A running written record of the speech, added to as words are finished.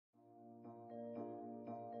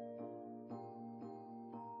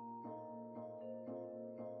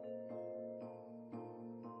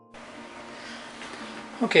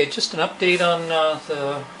Okay, just an update on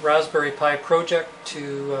the Raspberry Pi project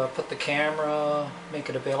to put the camera,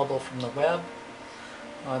 make it available from the web.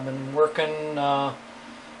 I've been working on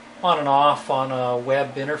and off on a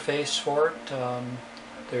web interface for it.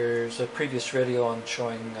 There's a previous video on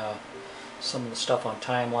showing some of the stuff on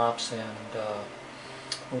time-lapse and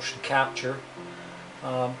motion capture.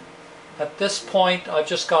 At this point I've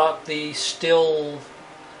just got the still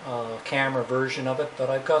camera version of it, but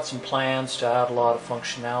I've got some plans to add a lot of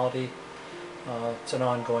functionality. It's an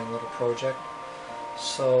ongoing little project.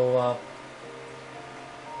 So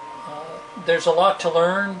there's a lot to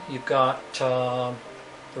learn. You've got the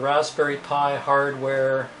Raspberry Pi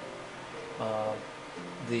hardware,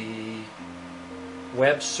 the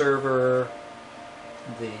web server,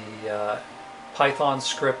 the Python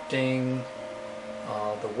scripting,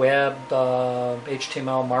 the web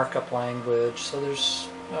HTML markup language. So there's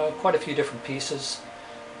quite a few different pieces,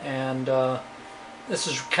 and this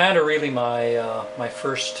is kind of really my my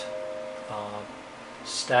first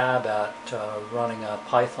stab at running a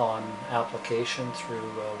Python application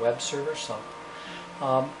through a web server. So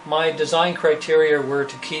my design criteria were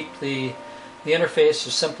to keep the interface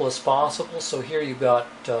as simple as possible. So here you've got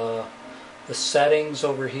the settings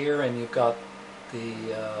over here, and you've got the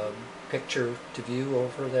picture to view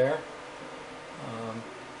over there.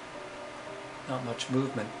 Not much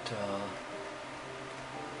movement. The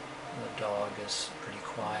dog is pretty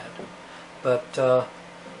quiet. But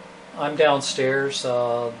I'm downstairs.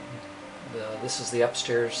 This is the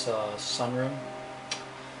upstairs sunroom.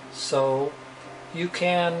 So you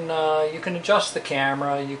can adjust the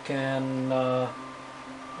camera. You can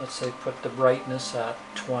let's say put the brightness at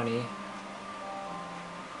 20. And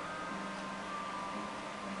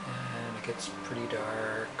it gets pretty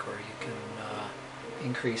dark, or you can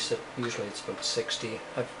increase it. Usually it's about 60.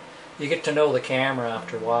 You get to know the camera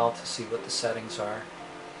after a while to see what the settings are.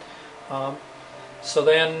 So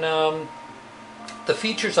then the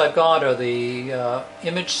features I've got are the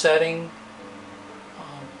image setting.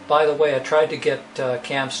 By the way, I tried to get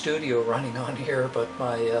Cam Studio running on here, but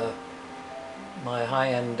my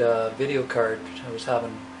high-end video card, I was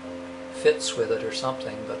having fits with it or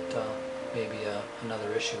something, but maybe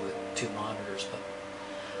another issue with two monitors. But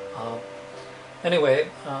anyway,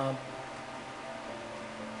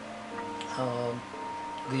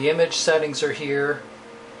 the image settings are here.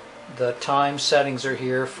 The time settings are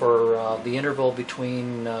here for the interval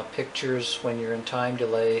between pictures when you're in time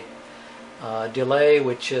delay. Delay,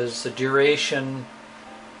 which is the duration,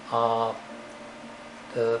 the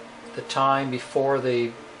time before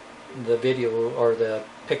the video or the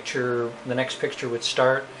picture, the next picture would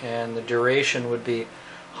start, and the duration would be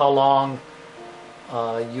how long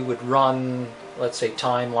you would run, let's say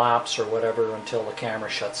time lapse or whatever, until the camera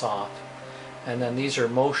shuts off. And then these are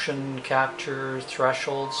motion capture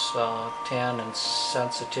thresholds, 10, and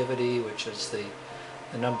sensitivity, which is the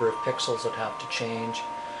number of pixels that have to change.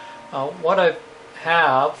 What I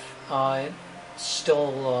have,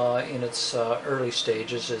 still in its early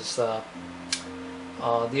stages, is the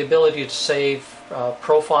ability to save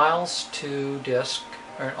profiles to disk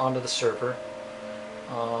or onto the server.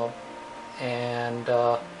 And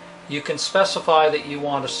you can specify that you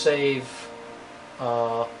want to save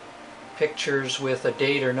pictures with a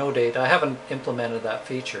date or no date. I haven't implemented that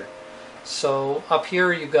feature. So up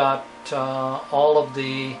here you got all of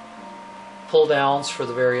the Pulldowns for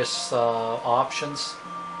the various options.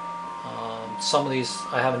 Some of these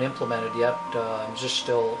I haven't implemented yet. I'm just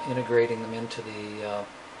still integrating them into the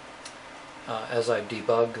as I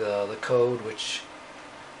debug the code, which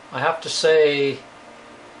I have to say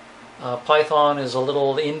Python is a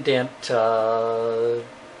little indent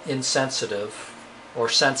insensitive or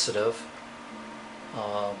sensitive.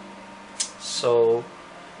 So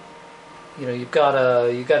you've got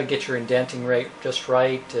to get your indenting rate just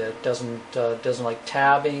right. It doesn't like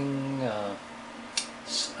tabbing,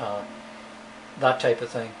 that type of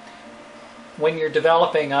thing. When you're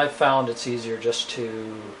developing, I've found it's easier just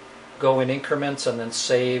to go in increments and then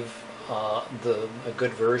save a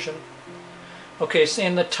good version. Okay, so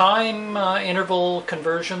in the time interval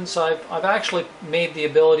conversions, I've actually made the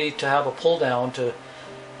ability to have a pull down to.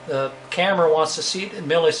 The camera wants to see it in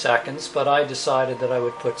milliseconds, but I decided that I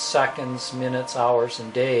would put seconds, minutes, hours,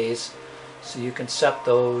 and days, so you can set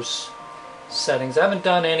those settings. I haven't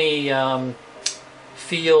done any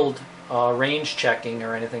field range checking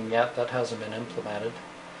or anything yet. That hasn't been implemented.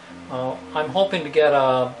 I'm hoping to get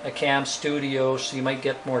a Cam Studio, so you might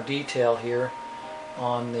get more detail here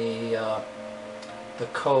on the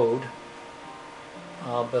code.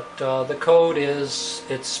 But the code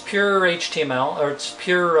it's pure HTML, or it's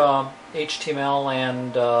pure HTML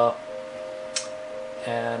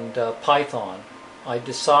and Python. I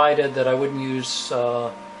decided that I wouldn't use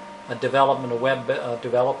a web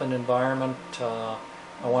development environment. I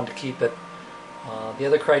wanted to keep it. The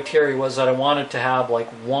other criteria was that I wanted to have like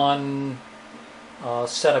one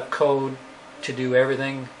set of code to do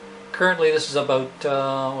everything. Currently, this is about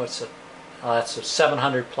what's it? That's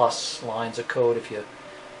 700 plus lines of code if you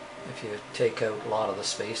take out a lot of the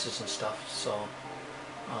spaces and stuff. So,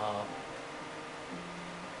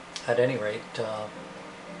 at any rate,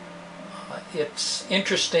 it's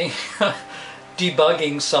interesting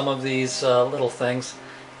debugging some of these little things.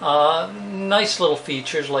 Nice little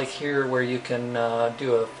features like here where you can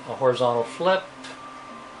do a horizontal flip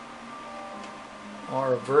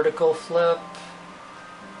or a vertical flip.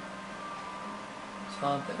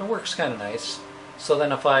 So it works kind of nice. So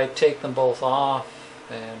then if I take them both off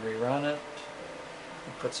and rerun it,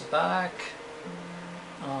 it puts it back.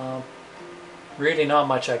 Really not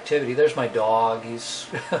much activity. There's my dog. He's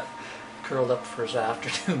curled up for his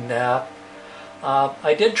afternoon nap.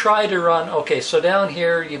 I did try to run, okay, so down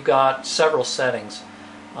here you've got several settings.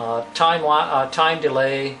 Time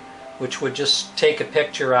delay, which would just take a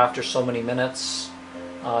picture after so many minutes.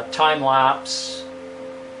 Time lapse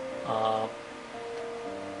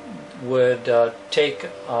would take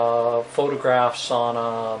photographs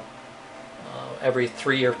on every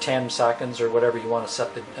 3 or 10 seconds or whatever you want to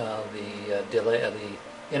set the delay,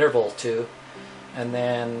 the interval to, and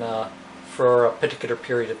then for a particular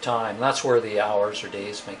period of time. That's where the hours or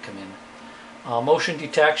days may come in. Motion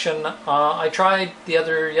detection. I tried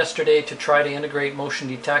yesterday to try to integrate motion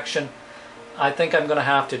detection. I think I'm going to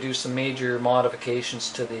have to do some major modifications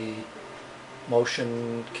to the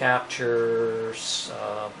motion capture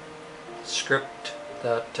script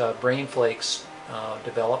that Brainflakes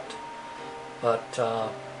developed, but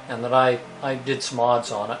and that I did some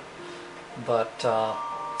mods on it, but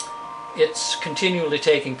it's continually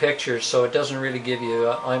taking pictures, so it doesn't really give you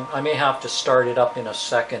I may have to start it up in a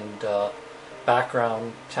second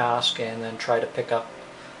background task and then try to pick up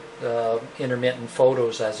the intermittent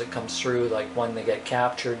photos as it comes through, like when they get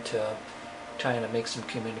captured, to kind of make some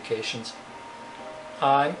communications.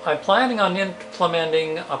 I'm planning on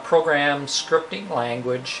implementing a program scripting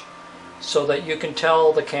language so that you can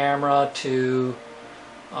tell the camera to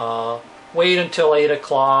wait until 8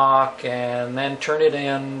 o'clock and then turn it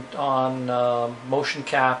in on motion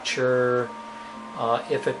capture.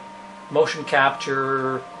 If motion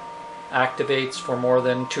capture activates for more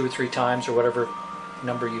than 2 or 3 times or whatever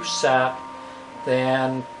number you set,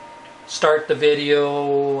 then start the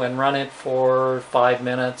video and run it for 5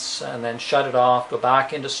 minutes and then shut it off, go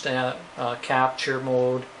back into capture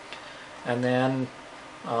mode, and then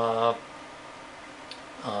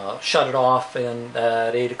shut it off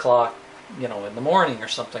at 8 o'clock, in the morning or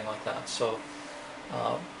something like that. So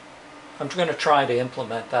I'm going to try to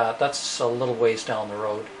implement that. That's a little ways down the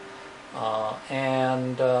road.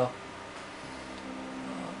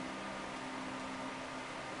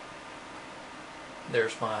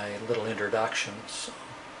 There's my little introduction, so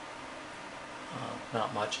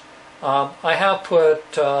not much. I have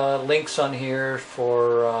put links on here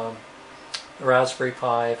for the Raspberry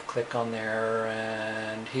Pi. Click on there,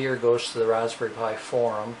 and here goes to the Raspberry Pi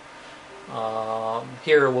forum.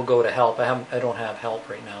 Here we'll go to help. I don't have help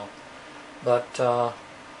right now, but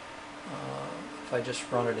if I just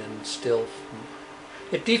run it in still,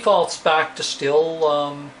 it defaults back to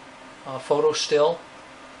still, photo still,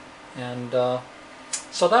 and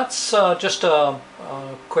so that's just a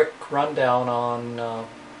quick rundown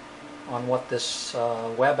on what this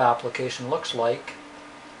web application looks like.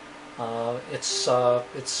 It's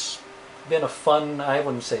been a fun, I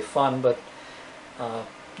wouldn't say fun, but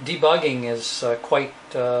debugging is quite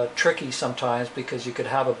tricky sometimes, because you could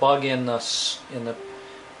have a bug in the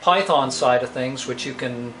Python side of things, which you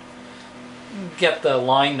can get the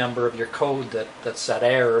line number of your code that's at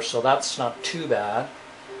error, so that's not too bad.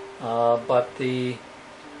 But the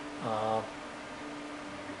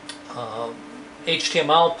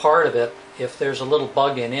HTML part of it, if there's a little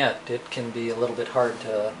bug in it, it can be a little bit hard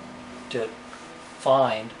to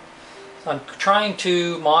find. I'm trying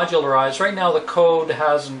to modularize. Right now the code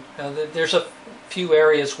hasn't, there's a few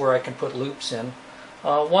areas where I can put loops in.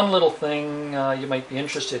 One little thing you might be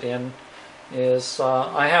interested in is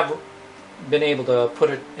I have been able to put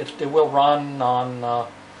it will run on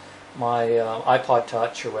my iPod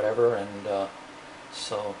Touch or whatever, and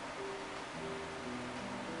so,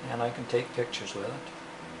 and I can take pictures with it.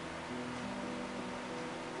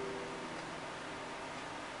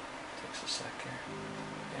 Takes a sec here.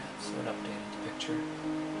 Yeah, so it updated the picture.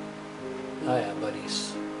 Oh yeah, but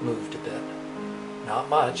he's moved a bit. Not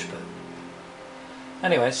much, but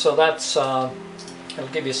anyway, so that's it'll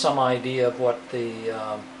give you some idea of what the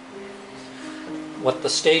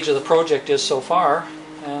stage of the project is so far,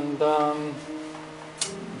 and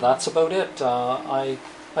that's about it.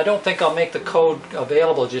 I don't think I'll make the code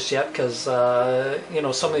available just yet because you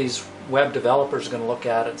know, some of these web developers are going to look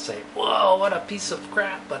at it and say, "Whoa, what a piece of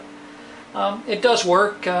crap!" But it does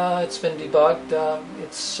work. It's been debugged.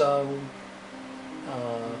 It's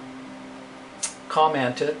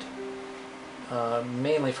commented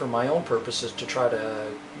mainly for my own purposes to try to,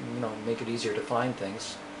 you know, make it easier to find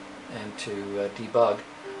things and to debug.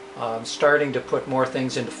 I'm starting to put more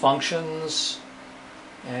things into functions,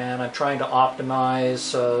 and I'm trying to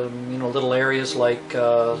optimize you know, little areas like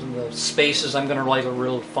the spaces. I'm going to write a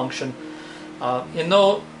real function in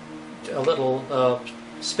though a little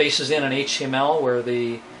spaces in an HTML where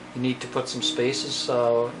you need to put some spaces,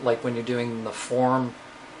 like when you're doing the form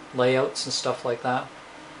layouts and stuff like that.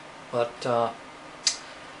 But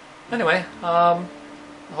anyway, I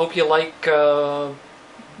hope you like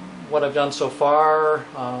what I've done so far.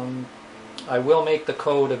 I will make the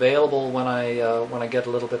code available when I get a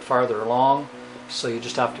little bit farther along, so you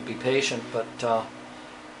just have to be patient. But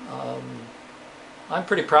I'm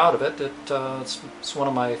pretty proud of it. It's one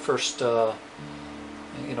of my first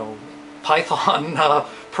you know, Python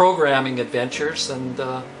programming adventures, and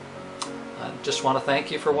I just want to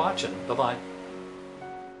thank you for watching. Bye bye.